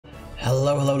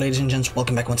Hello, ladies and gents.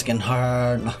 Welcome back once again.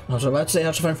 I was about to say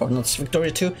Hearts of Iron 4. No, it's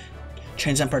Victoria 2.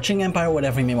 Chinese Empire, Qing Empire,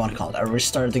 whatever you may want to call it. I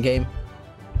restarted the game.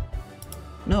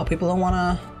 No, people don't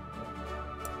want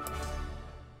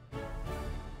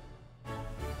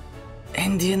to...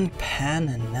 Indian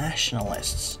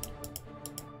pan-nationalists.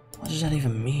 What does that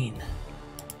even mean?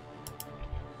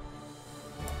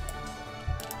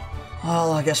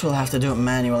 Well, I guess we'll have to do it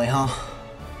manually, huh?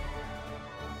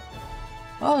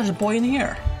 Oh, there's a boy in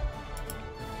here.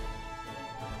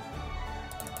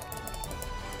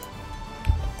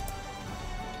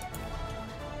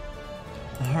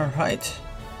 Alright.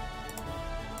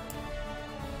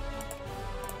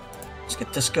 Let's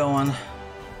get this going.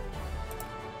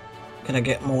 Can I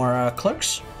get more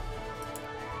clerks?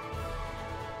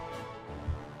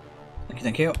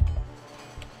 Thank you.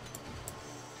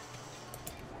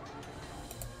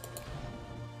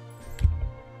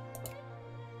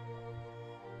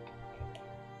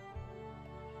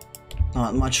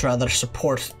 I'd much rather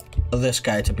support this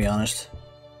guy, to be honest.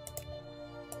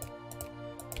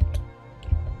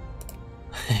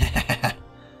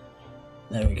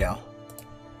 There we go.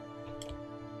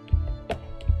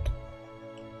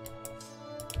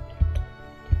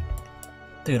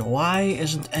 Dude, why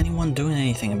isn't anyone doing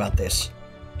anything about this?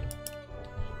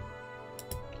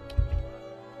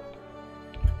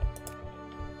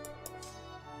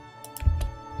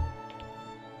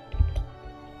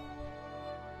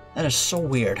 That is so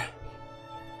weird.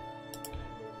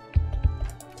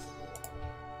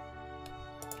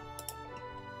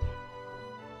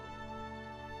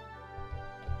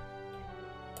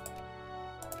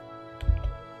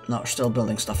 No, we're still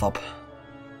building stuff up.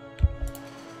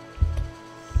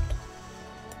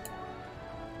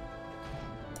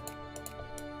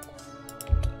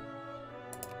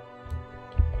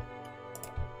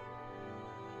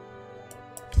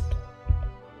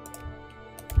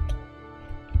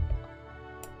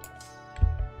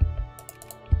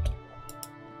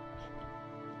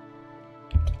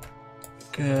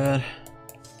 Good.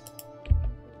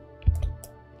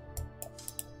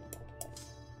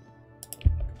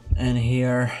 And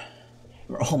here,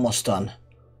 we're almost done.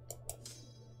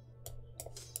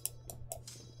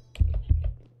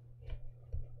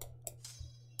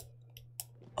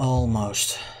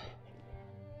 Almost.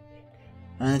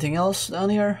 Anything else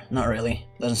down here? Not really.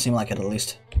 Doesn't seem like it, at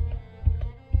least.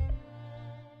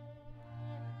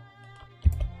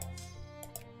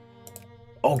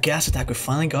 Oh, gas attack, we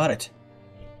finally got it.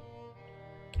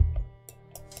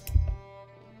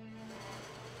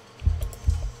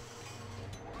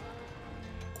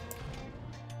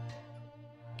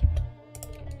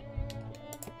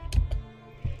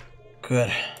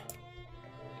 Good.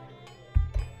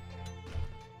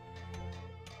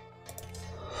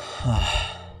 Are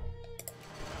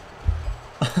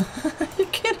you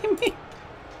kidding me?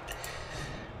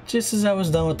 Just as I was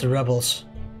done with the rebels.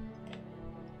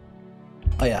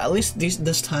 Oh yeah, at least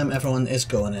this time everyone is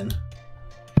going in.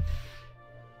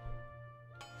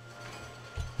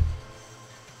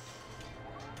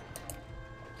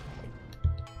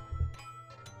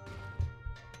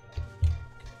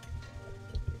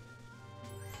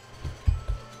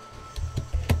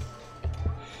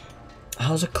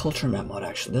 How's a culture map mod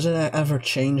actually? Does it ever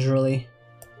change really?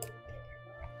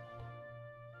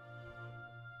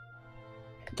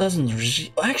 Doesn't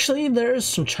actually, there is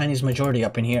some Chinese majority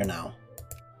up in here now.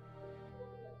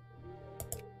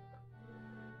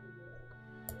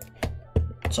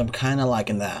 So I'm kinda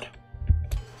liking that.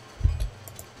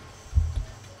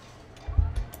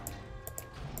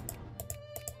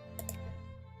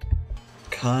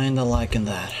 Kinda liking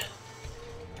that.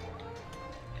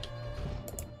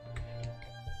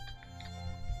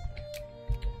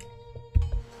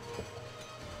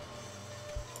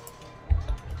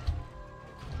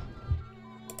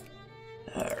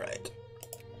 Alright.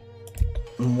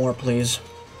 More, please.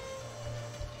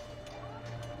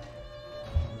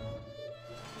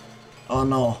 Oh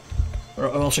no. We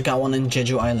also got one in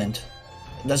Jeju Island.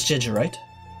 That's Jeju, right?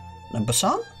 No,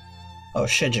 Busan? Oh,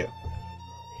 Sheju.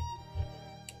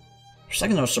 For a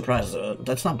second I was surprised.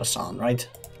 That's not Busan, right?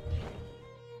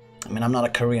 I mean, I'm not a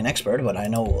Korean expert, but I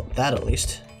know that at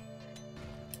least.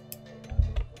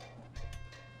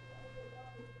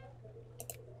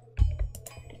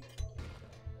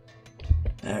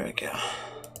 There we go.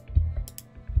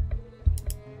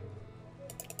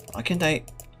 Why can't I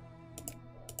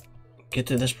get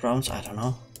to this province? I don't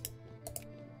know.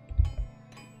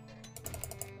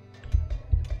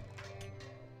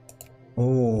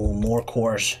 Ooh, more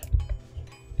cores.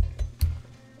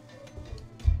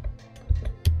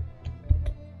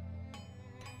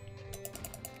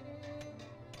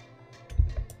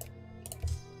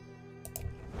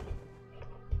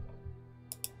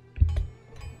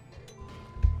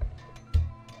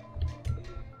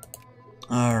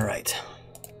 Alright.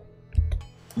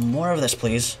 More of this,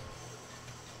 please.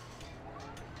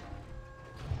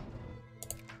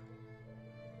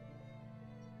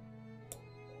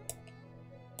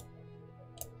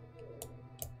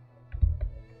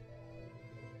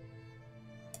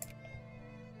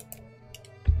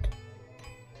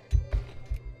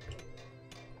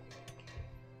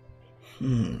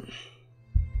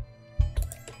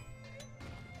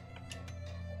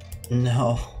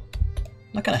 No.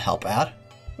 Not gonna help out.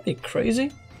 Are you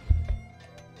crazy?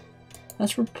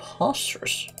 That's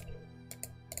preposterous.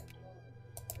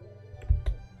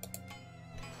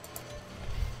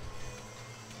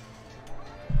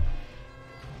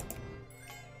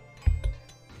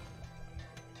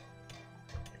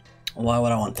 Why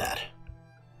would I want that?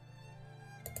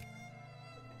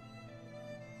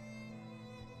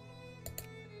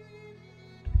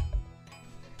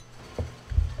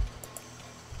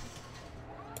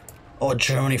 Oh,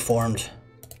 Germany formed.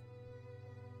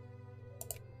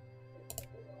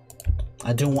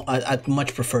 I'd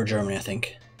much prefer Germany, I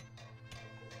think.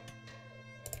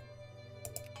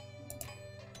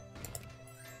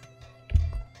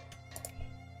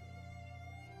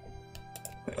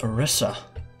 Wait, Orissa.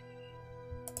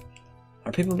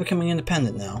 Are people becoming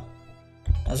independent now?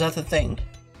 Is that the thing?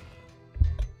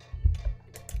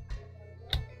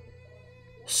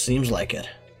 Seems like it.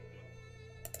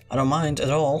 I don't mind at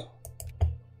all.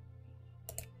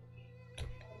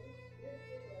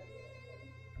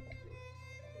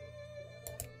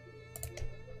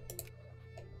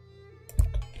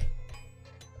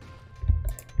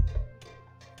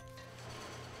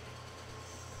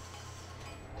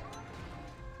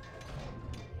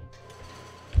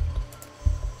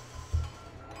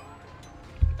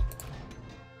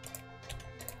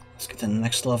 Let's get to the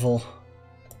next level.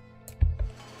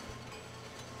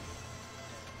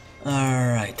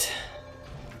 Alright.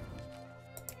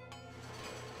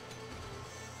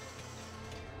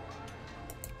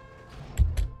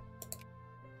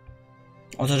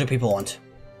 What do people want?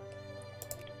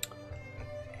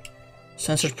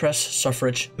 Censored press,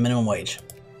 suffrage, minimum wage.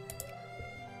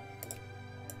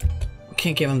 We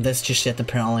can't give them this just yet,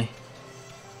 apparently.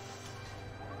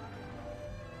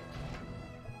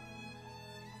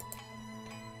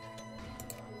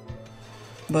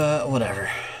 But whatever.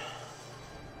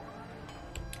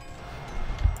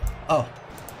 Oh.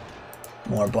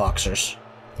 More boxers.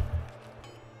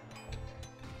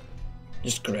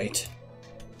 Just great.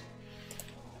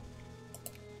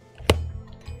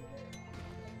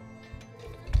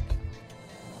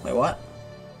 Wait, what?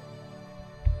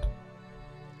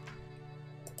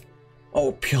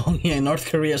 Oh, Pyongyang, North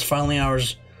Korea is finally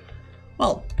ours.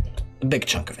 Well, a big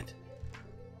chunk of it.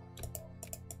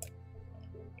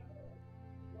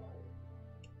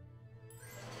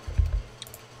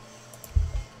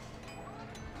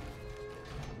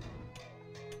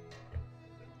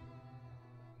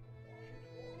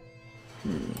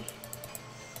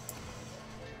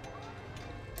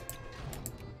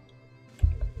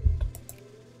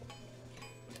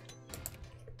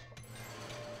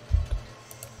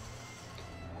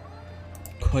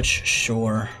 Kuch,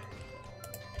 sure.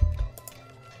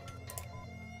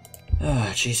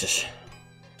 Ah, Jesus.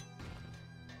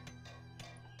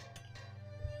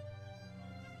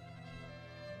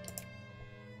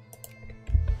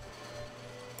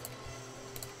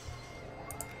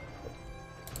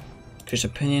 Increase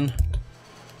opinion.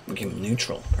 We'll give him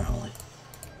neutral, apparently.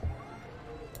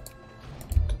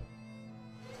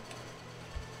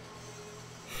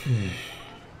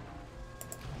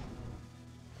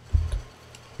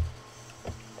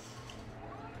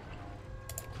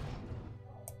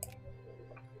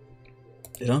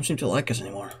 They don't seem to like us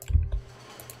anymore.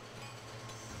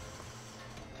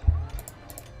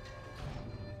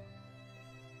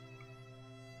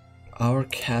 Our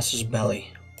casus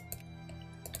belli.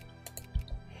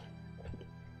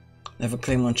 They have a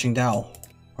claim on Qingdao.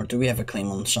 Or do we have a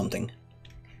claim on something?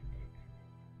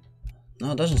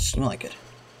 No, it doesn't seem like it.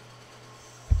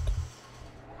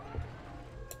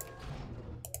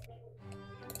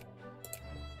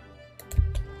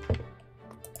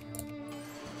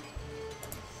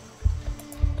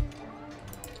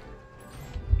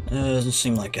 It doesn't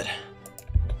seem like it.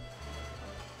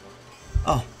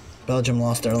 Oh, Belgium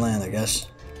lost their land, I guess.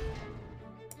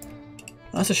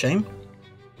 That's a shame.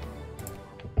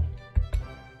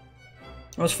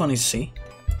 It was funny to see.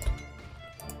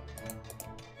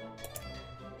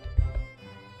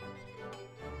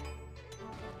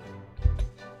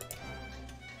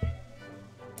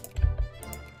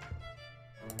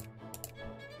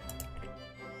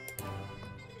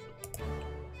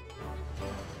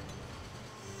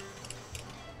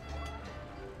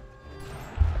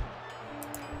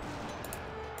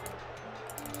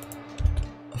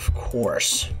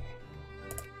 course.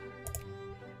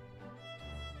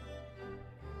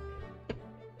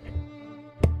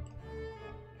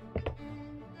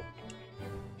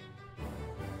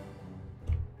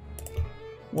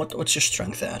 What's your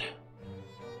strength at?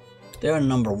 They are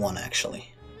number 1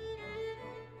 actually.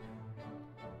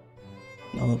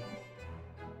 No.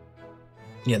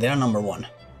 Yeah, they are number 1.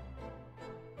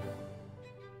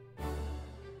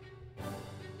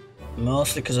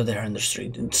 Mostly because of their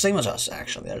industry. Same as us,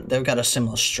 actually. They've got a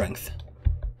similar strength.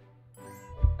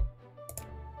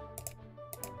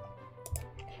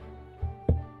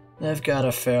 They've got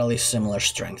a fairly similar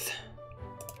strength.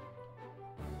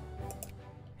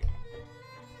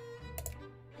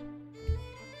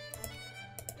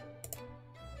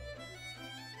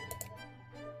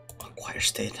 Acquire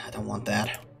state, I don't want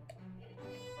that.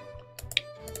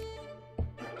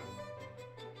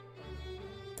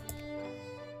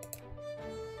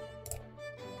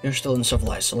 You're still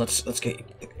uncivilized, so let's get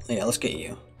let's get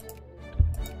you.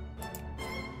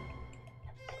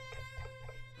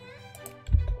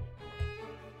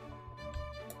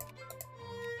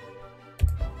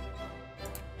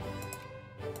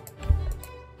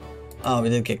 Oh, we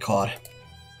did get caught.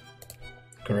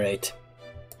 Great.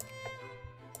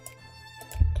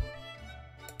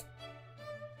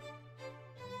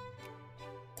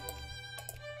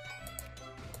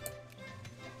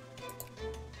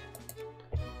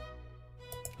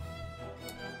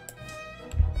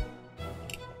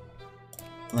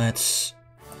 Let's...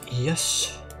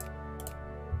 yes.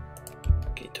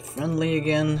 Get to friendly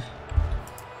again.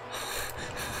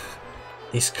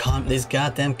 These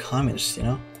goddamn communists, you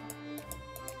know?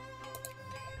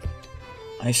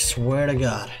 I swear to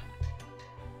God.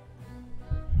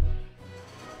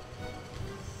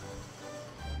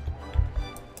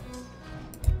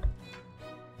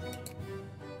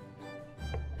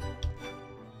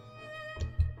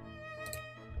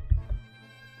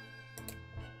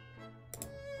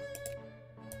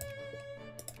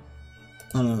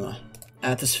 No.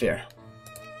 Atmosphere.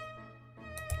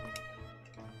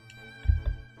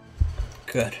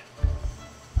 Good.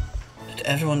 Did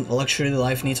everyone luxury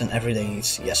life needs and everyday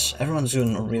needs? Yes, everyone's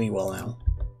doing really well now.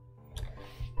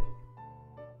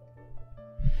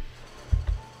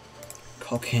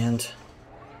 Cock hand.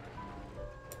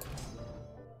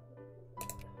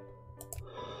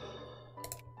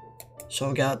 So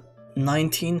I got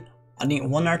 19. I need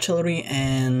 1 artillery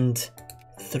and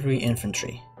 3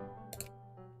 infantry.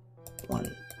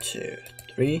 1, 2,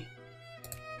 3.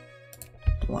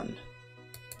 1.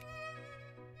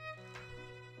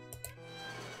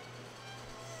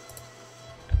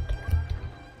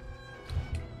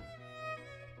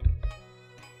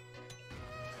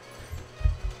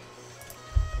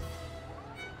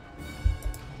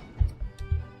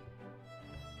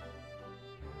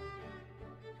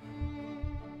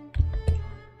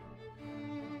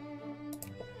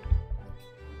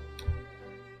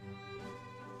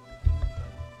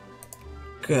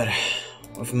 Good.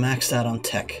 We've maxed out on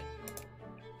tech.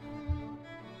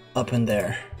 Up in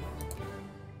there.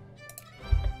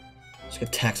 Let's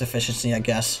get tax efficiency, I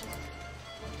guess.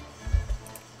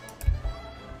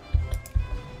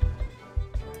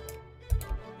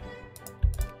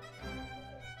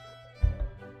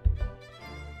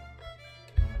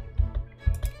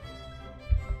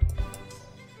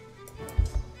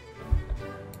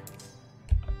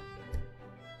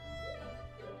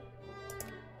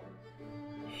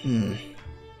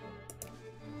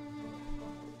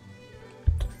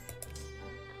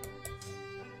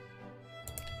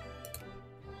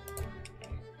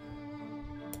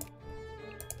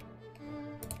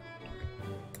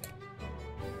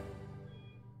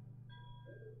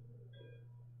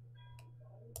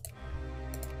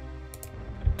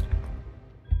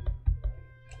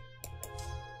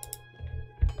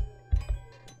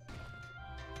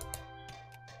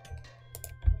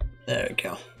 There we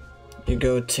go. You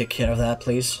go take care of that,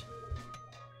 please.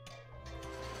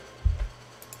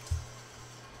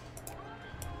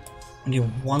 I need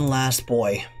 1 last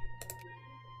boy.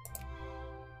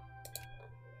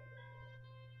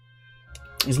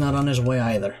 He's not on his way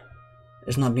either.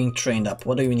 He's not being trained up.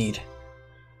 What do we need?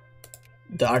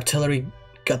 The artillery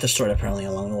got destroyed apparently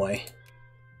along the way.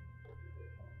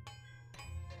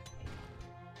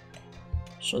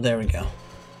 So there we go.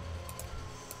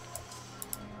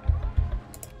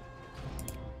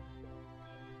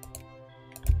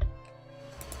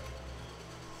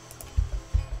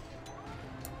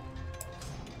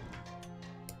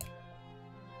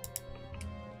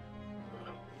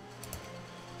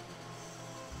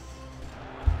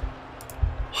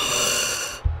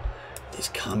 These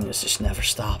communists just never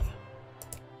stop.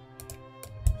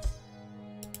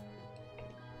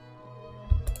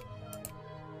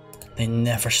 They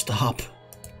never stop.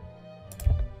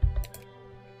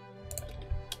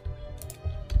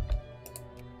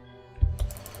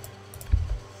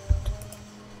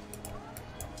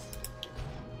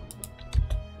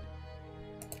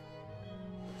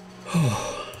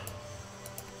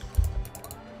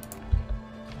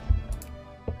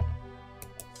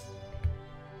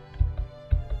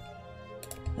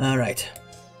 Alright.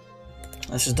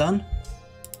 This is done.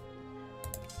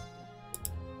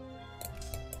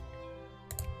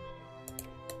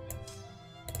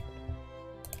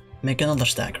 Make another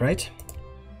stack, right?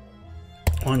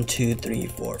 1, 2, 3,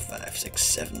 4, 5, 6,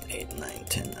 7, 8, 9,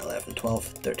 10, 11, 12,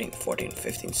 13, 14,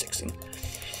 15, 16,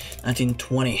 19,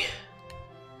 20.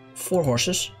 4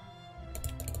 horses.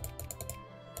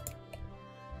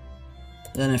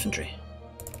 Then infantry.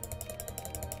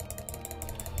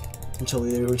 Until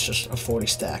we reach a 40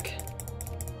 stack.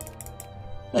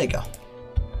 There you go.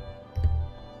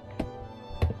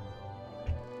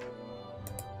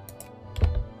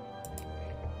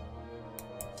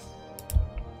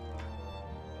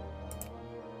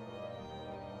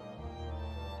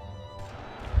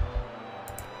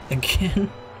 Again?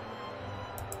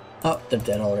 Oh, they're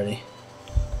dead already.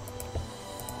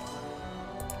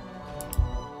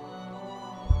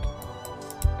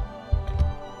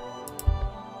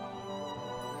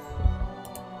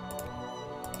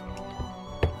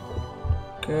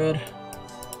 Good.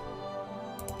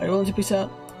 Are you willing to peace out?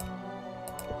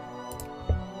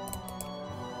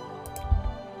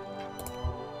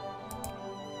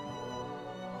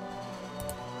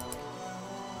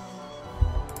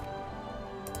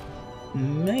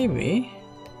 Maybe.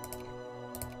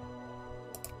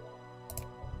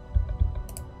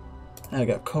 I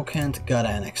got Kokant got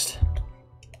annexed.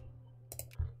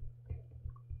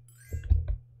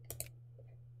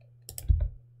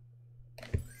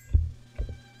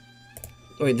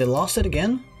 Wait, they lost it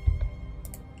again?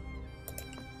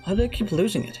 How do they keep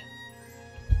losing it?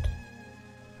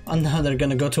 Oh, now they're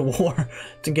gonna go to war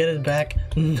to get it back?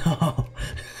 No.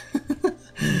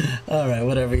 Alright,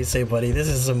 whatever you say, buddy. This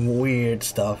is some weird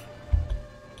stuff.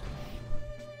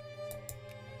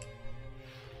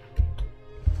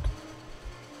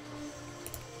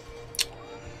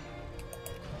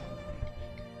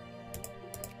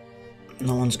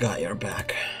 No one's got your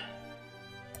back.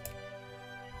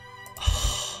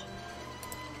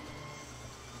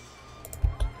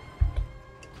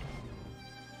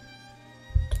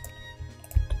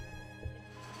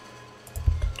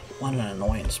 What an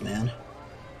annoyance, man.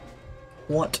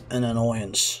 What an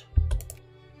annoyance.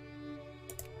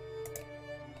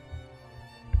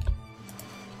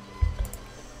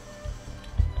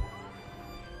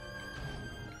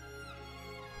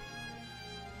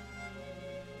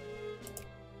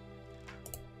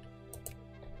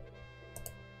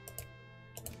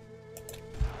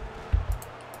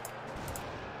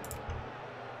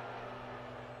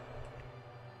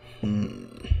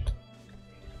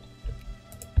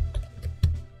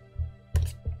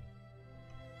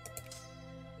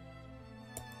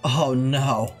 Oh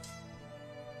no.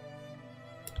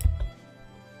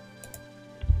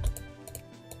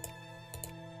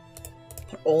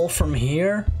 They're all from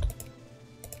here?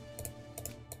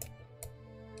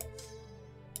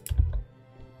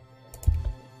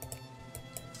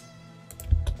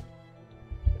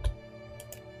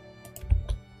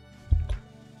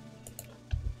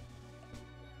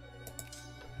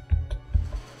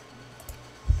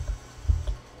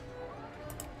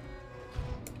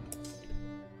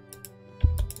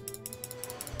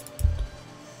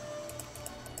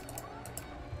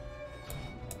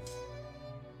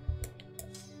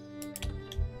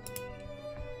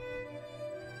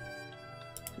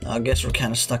 I guess we're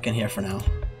kind of stuck in here for now.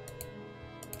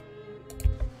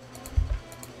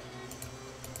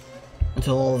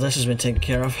 Until all this has been taken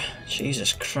care of.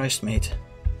 Jesus Christ, mate.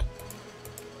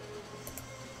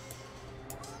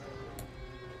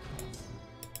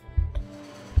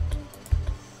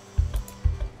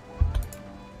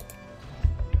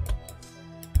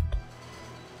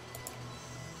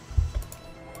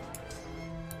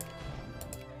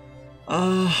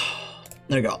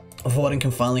 There you go. Voting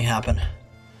can finally happen.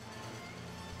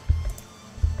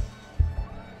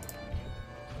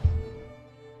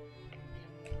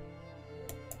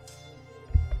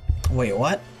 Wait,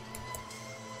 what?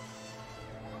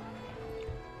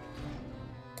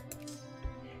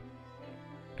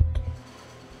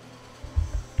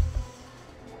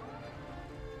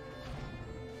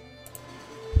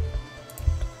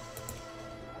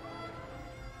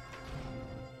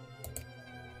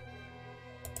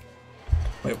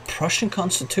 Wait, Prussian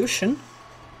Constitution?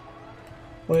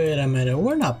 Wait a minute,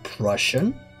 we're not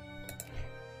Prussian.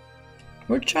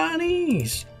 We're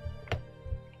Chinese!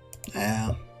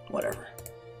 Whatever.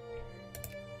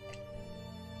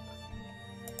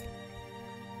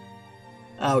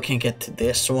 Oh, we can't get to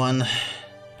this one.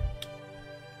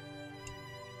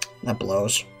 That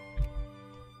blows.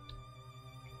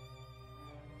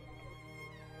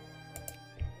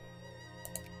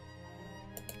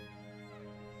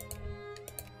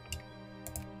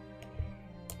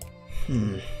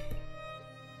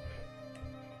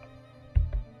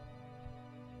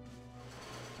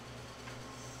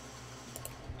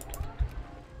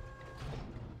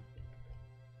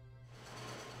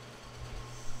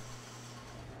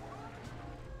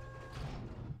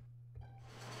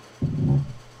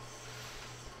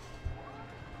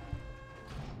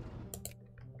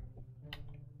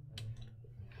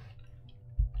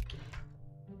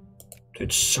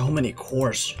 Dude, so many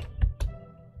cores.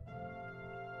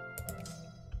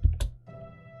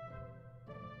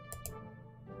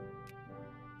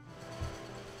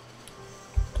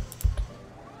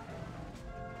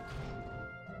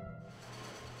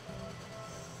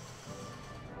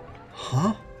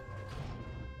 Huh?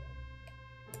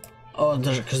 Oh,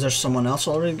 because there's someone else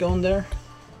already going there?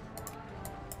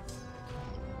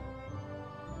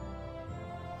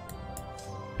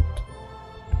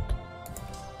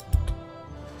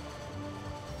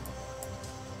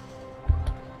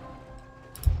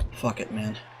 Fuck it,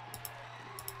 man.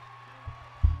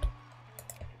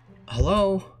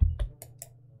 Hello?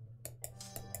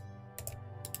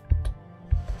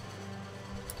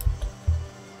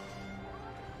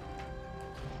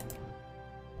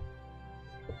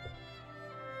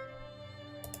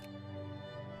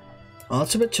 Well,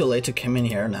 it's a bit too late to come in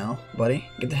here now, buddy.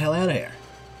 Get the hell out of here.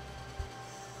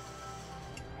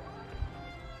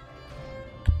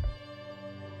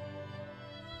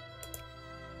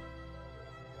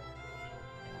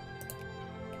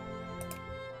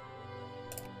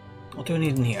 What do we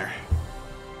need in here?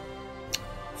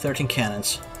 13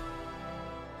 cannons.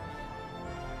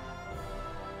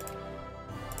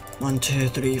 1, 2,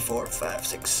 3, 4, 5,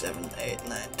 6, 7, 8,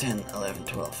 9, 10, 11,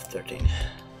 12, 13.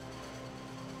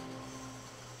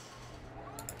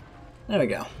 There we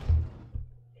go.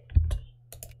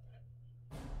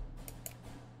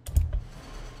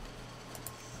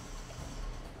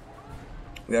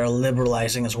 We are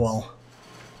liberalizing as well.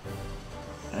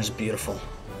 That's beautiful.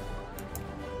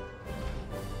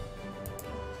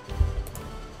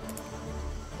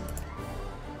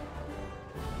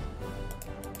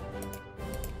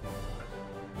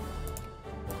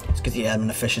 Let's get the admin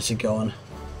efficiency going.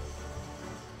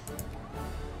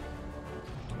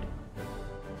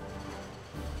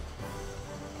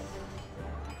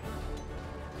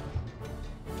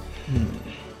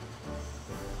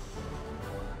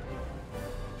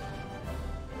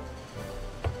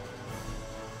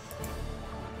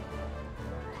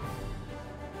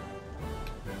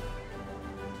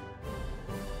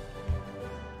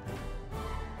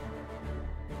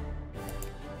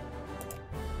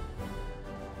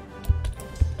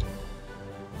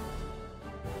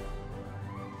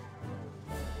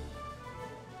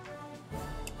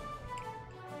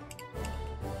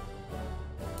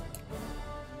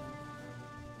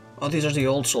 Oh, these are the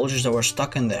old soldiers that were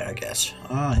stuck in there, I guess.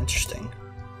 Ah, interesting.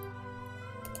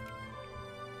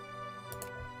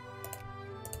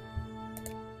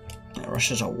 Yeah,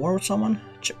 Russia's at war with someone?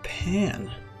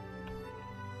 Japan.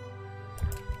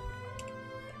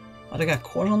 Oh, they got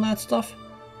cores on that stuff?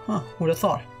 Huh, who'd have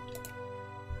thought?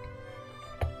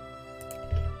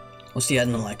 What's the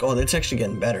admin like? Oh, it's actually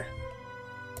getting better.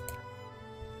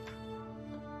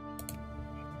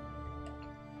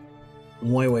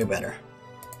 Way, way better.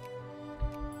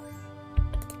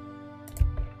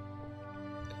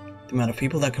 The amount of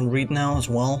people that can read now as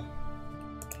well.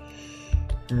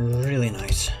 Really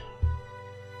nice.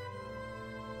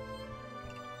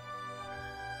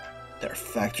 Their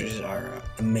factories are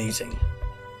amazing.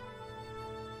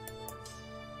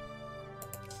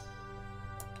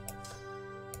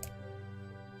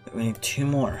 We need 2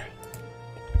 more.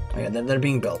 Oh yeah, they're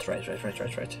being built. Right.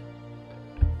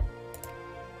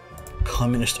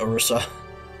 Communist Orissa.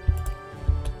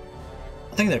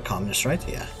 I think they're communist, right?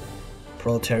 Yeah.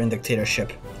 Proletarian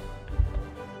dictatorship.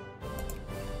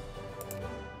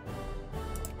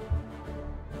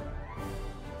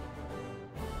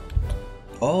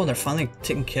 Oh, they're finally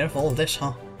taking care of all of this,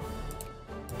 huh?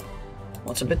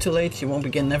 Well, it's a bit too late. You won't be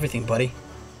getting everything, buddy.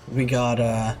 We got,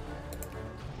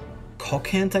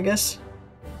 Cockhant, I guess?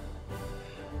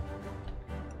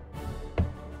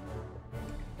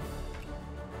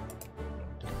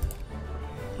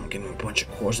 I'll give him a bunch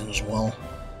of cores in as well.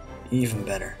 Even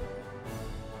better.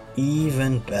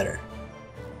 Even better.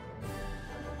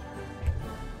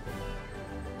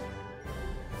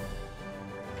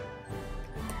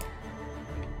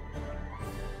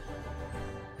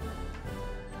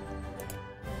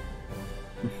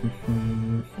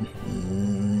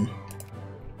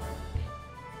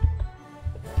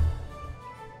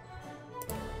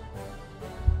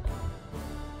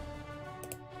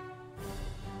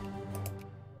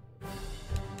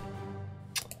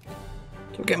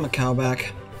 Do I get my cow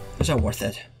back? Is that worth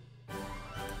it?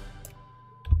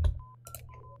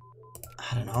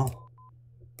 I don't know.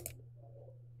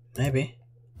 Maybe.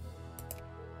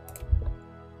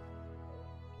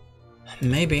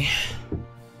 Maybe.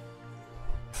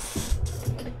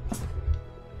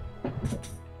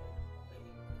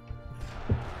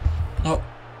 Oh.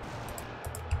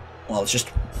 Well, it's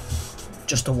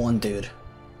just the one dude.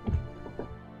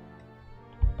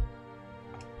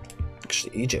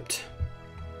 Actually, Egypt.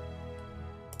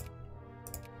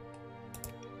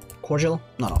 Cordial?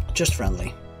 No, just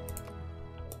friendly.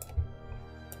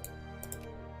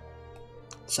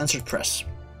 Censored press.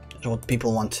 That's what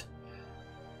people want.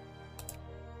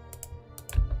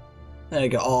 There you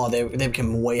go. Oh, they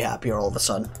became way happier all of a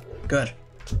sudden. Good.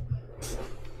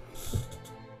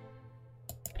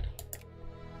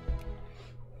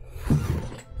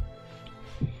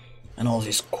 And all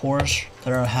these cores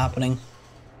that are happening.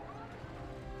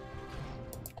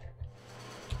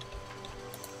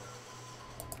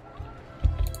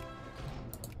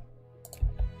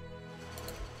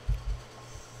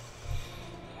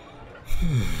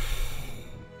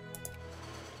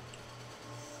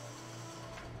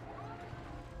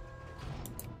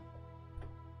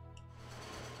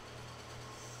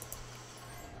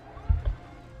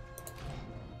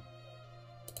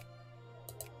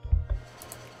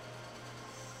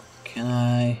 Can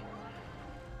I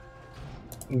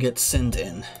get sent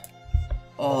in?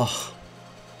 Oh,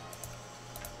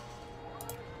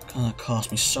 gonna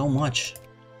cost me so much.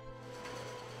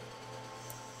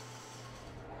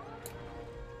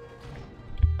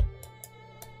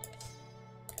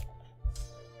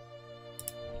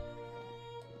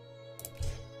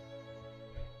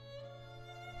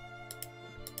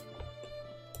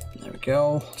 There we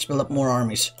go. Let's build up more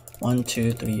armies. 1,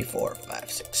 2, 3, 4,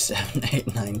 5, 6, 7,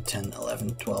 8, 9, 10,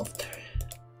 11, 12.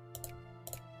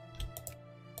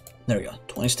 There we go.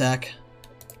 20 stack.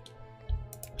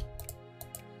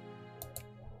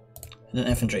 And then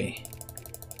infantry.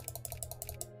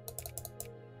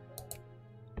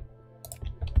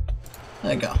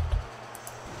 There you go.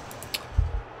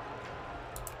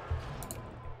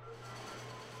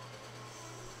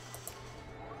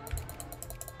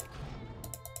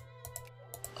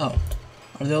 Oh.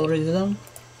 Are they already done?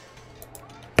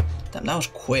 Damn, that was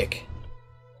quick.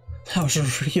 That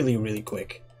was really, really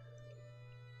quick.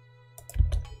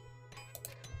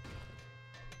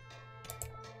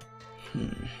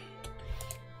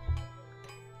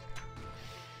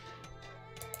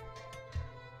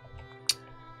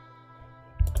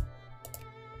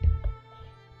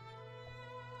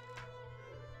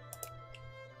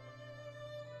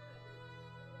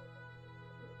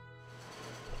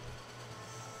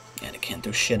 Yeah, they can't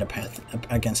do shit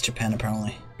against Japan,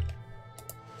 apparently.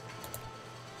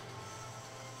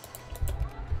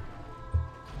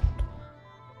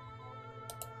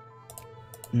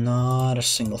 Not a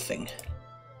single thing.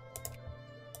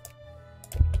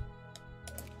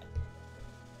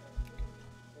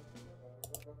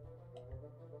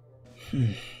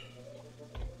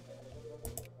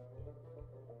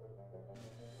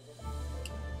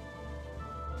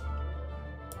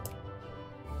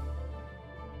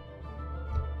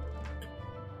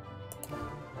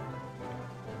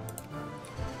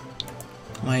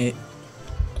 Am I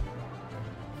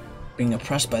being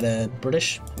oppressed by the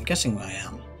British? I'm guessing I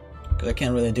am, because I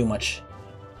can't really do much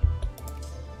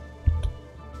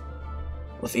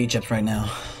with Egypt right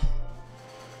now.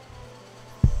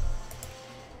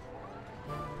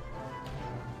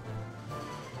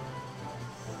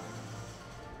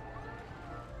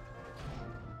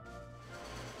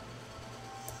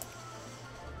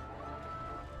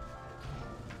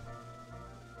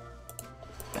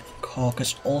 Bangkok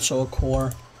is also a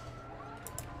core.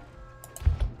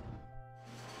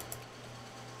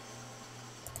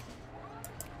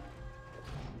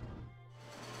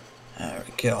 There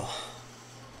we go.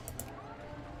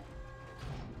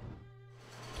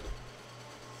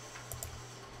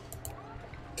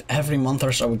 Every month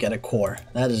or so we get a core.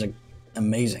 That is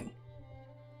amazing.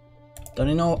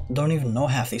 Don't even know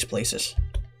half these places.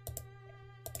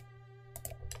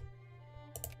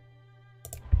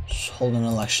 Just hold an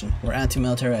election. We're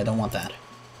anti-military. I don't want that.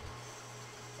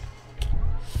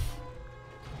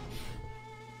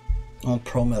 I want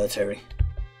pro-military.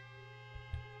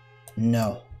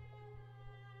 No.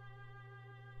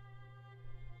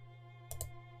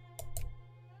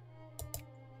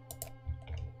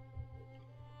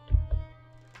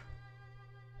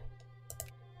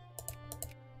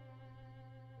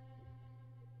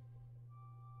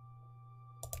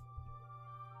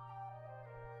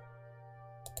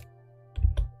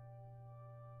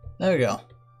 There we go.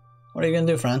 What are you gonna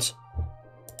do, France?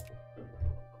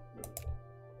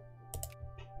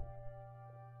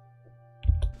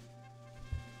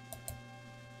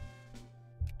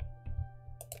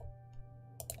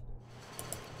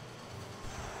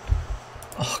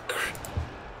 Oh,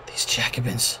 these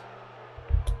Jacobins.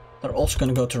 They're also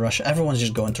gonna go to Russia. Everyone's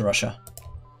just going to Russia.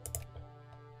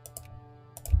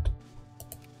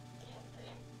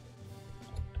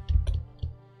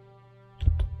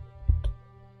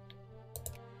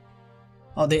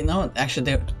 Oh, they no, actually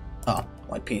they. Oh,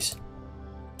 white piece.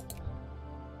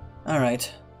 All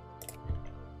right.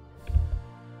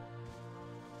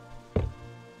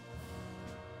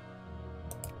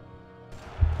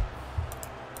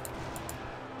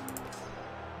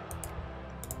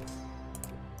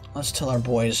 Let's tell our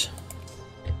boys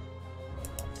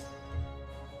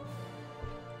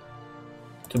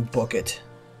to book it.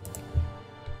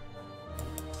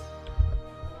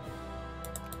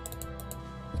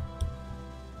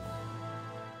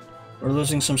 We're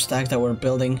losing some stack that we're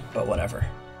building, but whatever.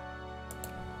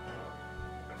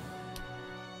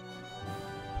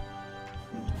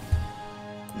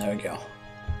 There we go.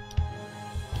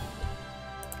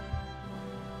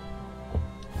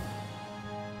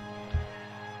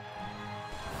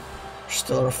 We're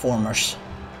still reformers.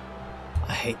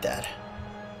 I hate that.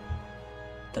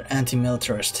 They're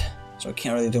anti-militarist, so we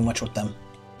can't really do much with them.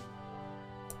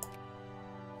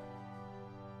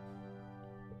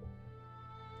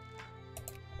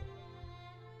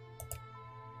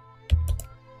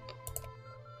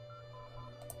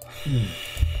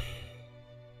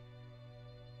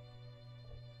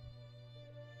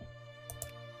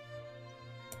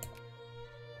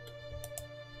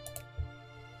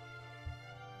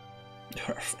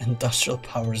 Your industrial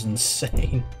power is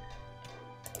insane.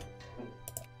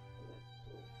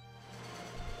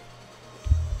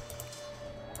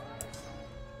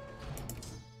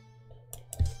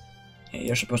 Hey,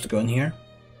 you're supposed to go in here.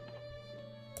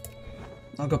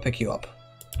 I'll go pick you up.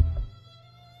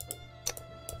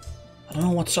 I don't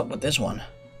know what's up with this one.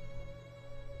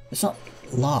 It's not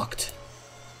locked.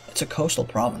 It's a coastal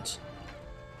province.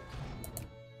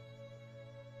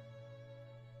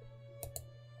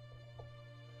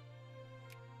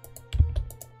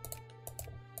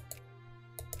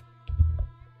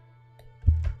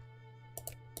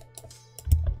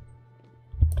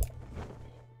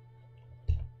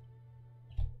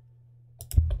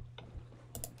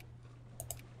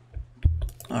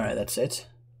 Alright, that's it.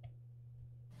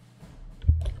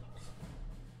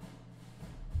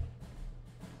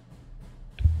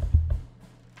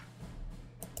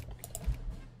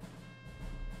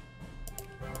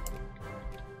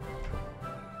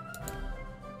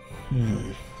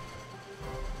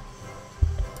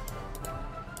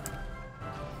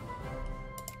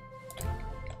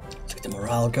 Let's get the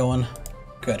morale going.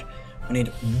 Good. We need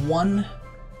 1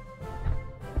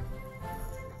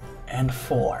 and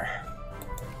 4.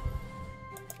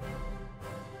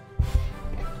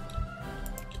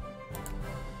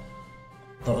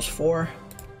 Those 4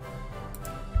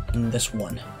 and this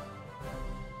 1.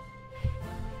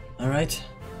 Alright.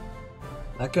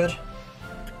 That good?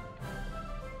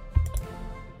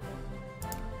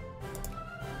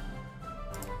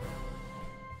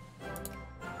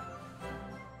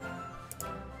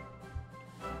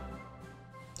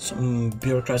 Some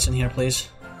bureaucrats in here, please.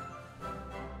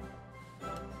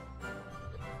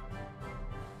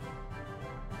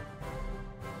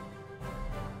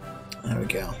 There we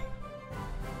go.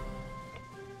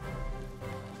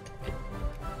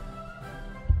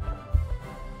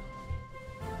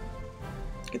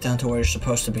 Get down to where you're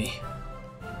supposed to be.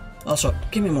 Also,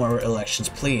 give me more elections,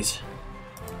 please.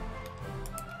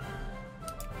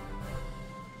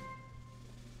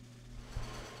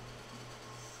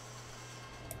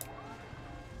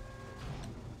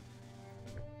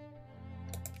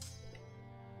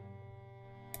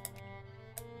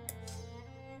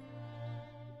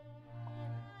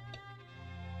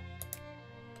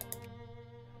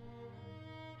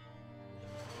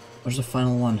 Where's the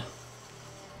final one?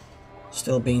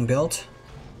 Still being built.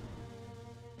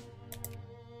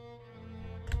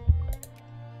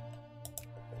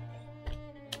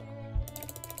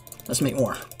 Let's make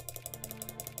more.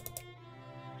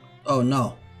 Oh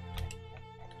no.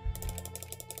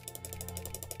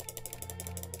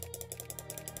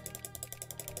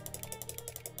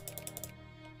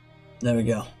 There we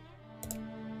go.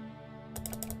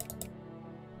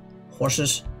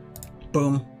 Horses.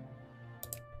 Boom.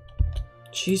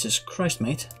 Jesus Christ,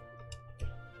 mate.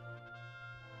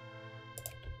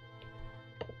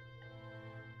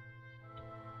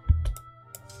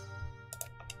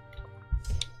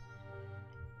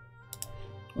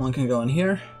 One can go in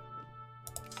here.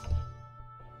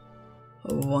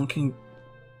 One can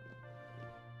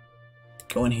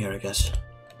go in here, I guess.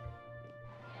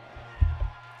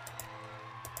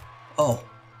 Oh.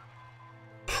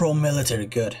 Pro-military,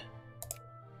 good.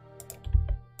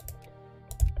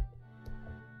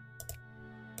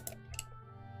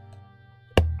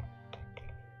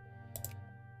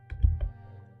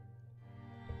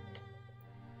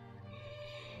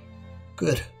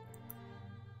 Good.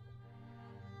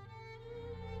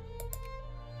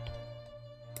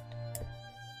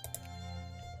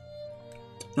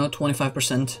 No,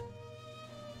 25%.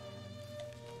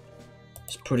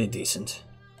 It's pretty decent.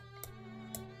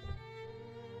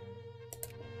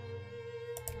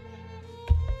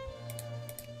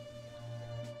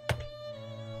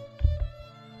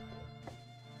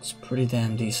 It's pretty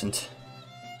damn decent.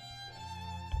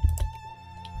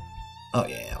 Oh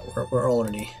yeah, we're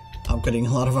already upgrading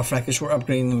a lot of our factories. We're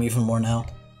upgrading them even more now.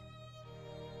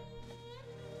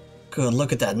 Good,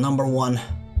 look at that. Number 1.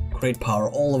 Great power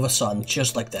all of a sudden,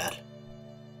 just like that.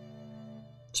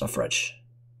 Suffrage.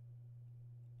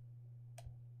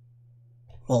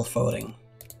 Well, voting.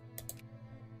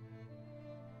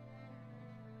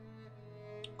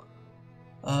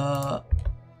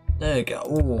 There you go.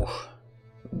 Ooh,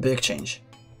 big change.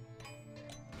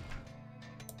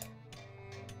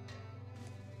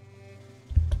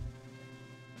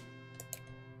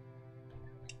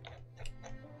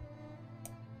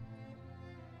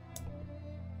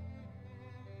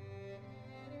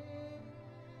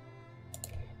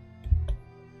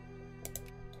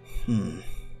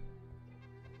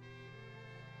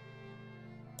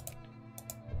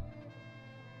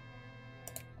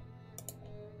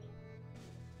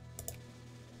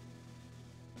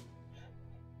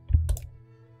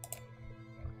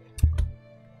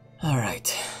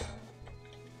 Alright.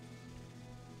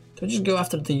 Do I just go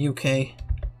after the UK?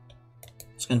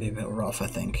 It's gonna be a bit rough, I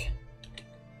think.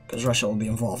 Because Russia will be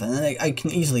involved. And then I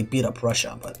can easily beat up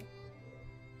Russia, but...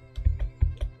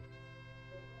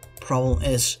 problem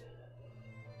is...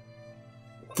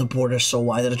 the border's so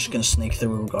wide that it's just gonna snake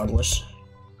through regardless.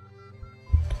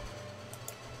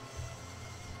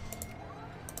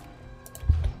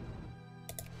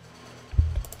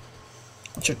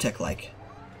 What's your tech like?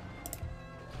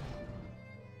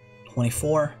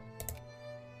 24?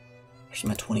 Where's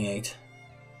my 28?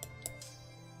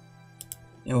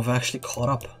 Yeah, we've actually caught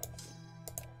up.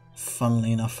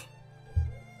 Funnily enough.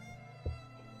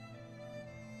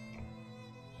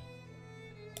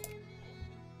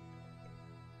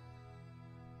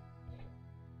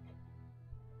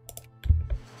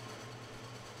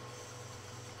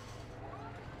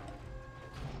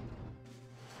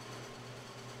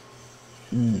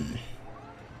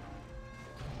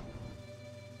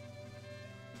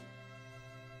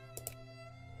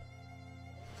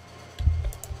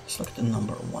 Let's look at the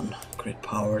number 1. Great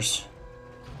powers.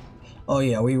 Oh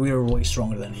yeah, we were way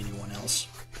stronger than anyone else.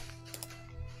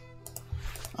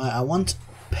 I want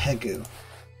Pegu.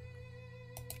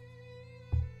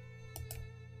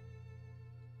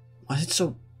 Why is it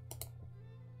so...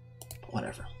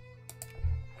 whatever.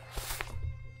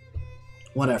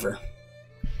 Whatever.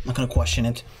 I'm not gonna question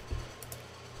it.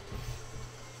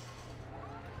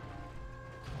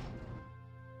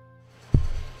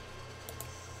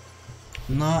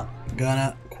 Not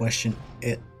gonna question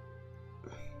it.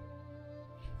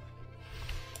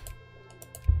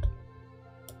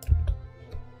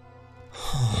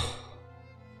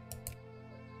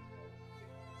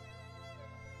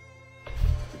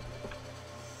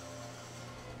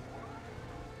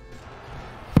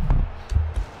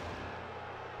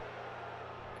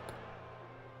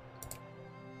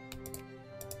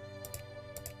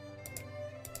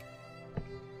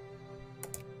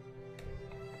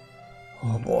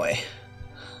 Oh boy.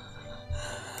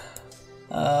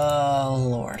 Oh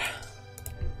Lord.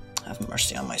 Have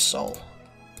mercy on my soul.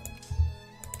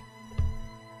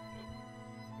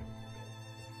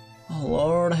 Oh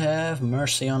Lord, have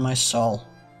mercy on my soul.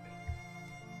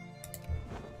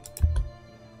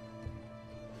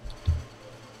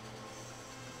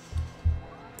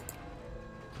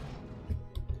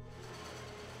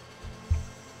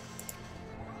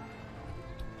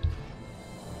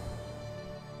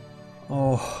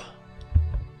 Oh.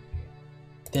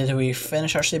 Did we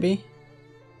finish our CB?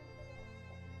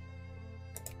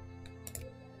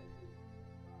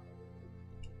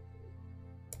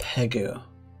 Pegu.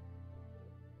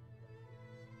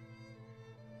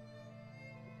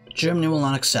 Germany will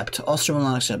not accept. Austria will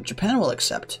not accept. Japan will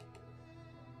accept.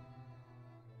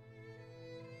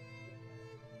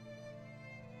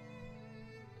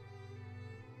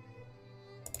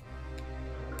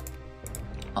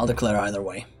 I'll declare either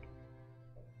way.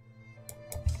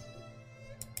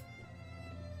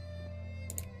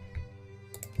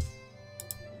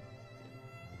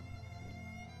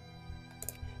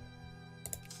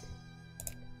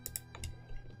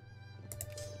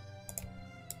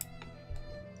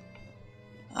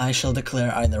 I shall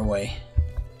declare either way.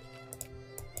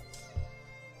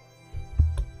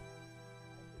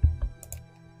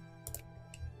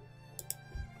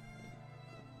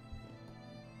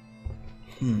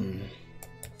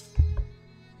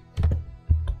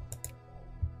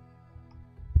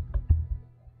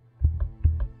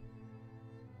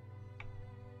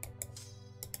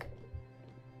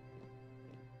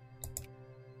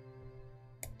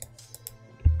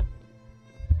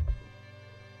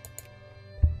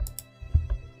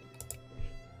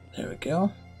 There we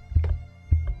go.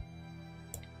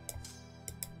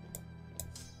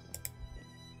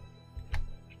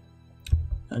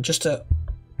 Now just to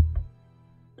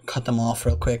cut them off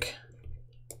real quick.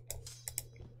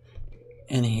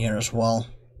 In here as well.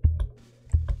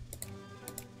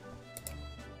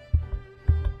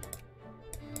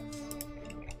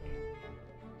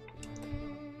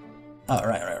 Oh,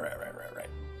 right.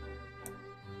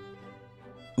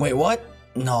 Wait, what?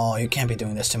 No, you can't be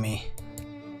doing this to me.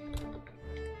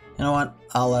 You know what?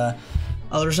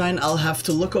 I'll resign. I'll have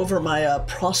to look over my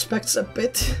prospects a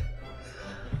bit.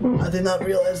 I did not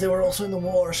realize they were also in the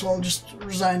war, so I'll just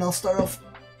resign. I'll start off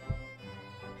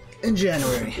in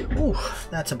January. Ooh,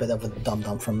 that's a bit of a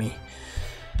dum-dum from me.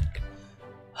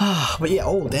 But yeah,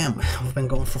 oh damn, we've been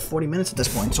going for 40 minutes at this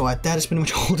point, so that is pretty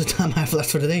much all the time I have left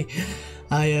for today.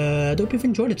 I hope you've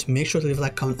enjoyed it. Make sure to leave a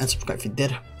like, comment, and subscribe if you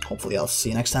did. Hopefully I'll see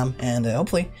you next time, and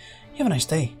hopefully you have a nice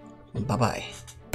day. Bye-bye.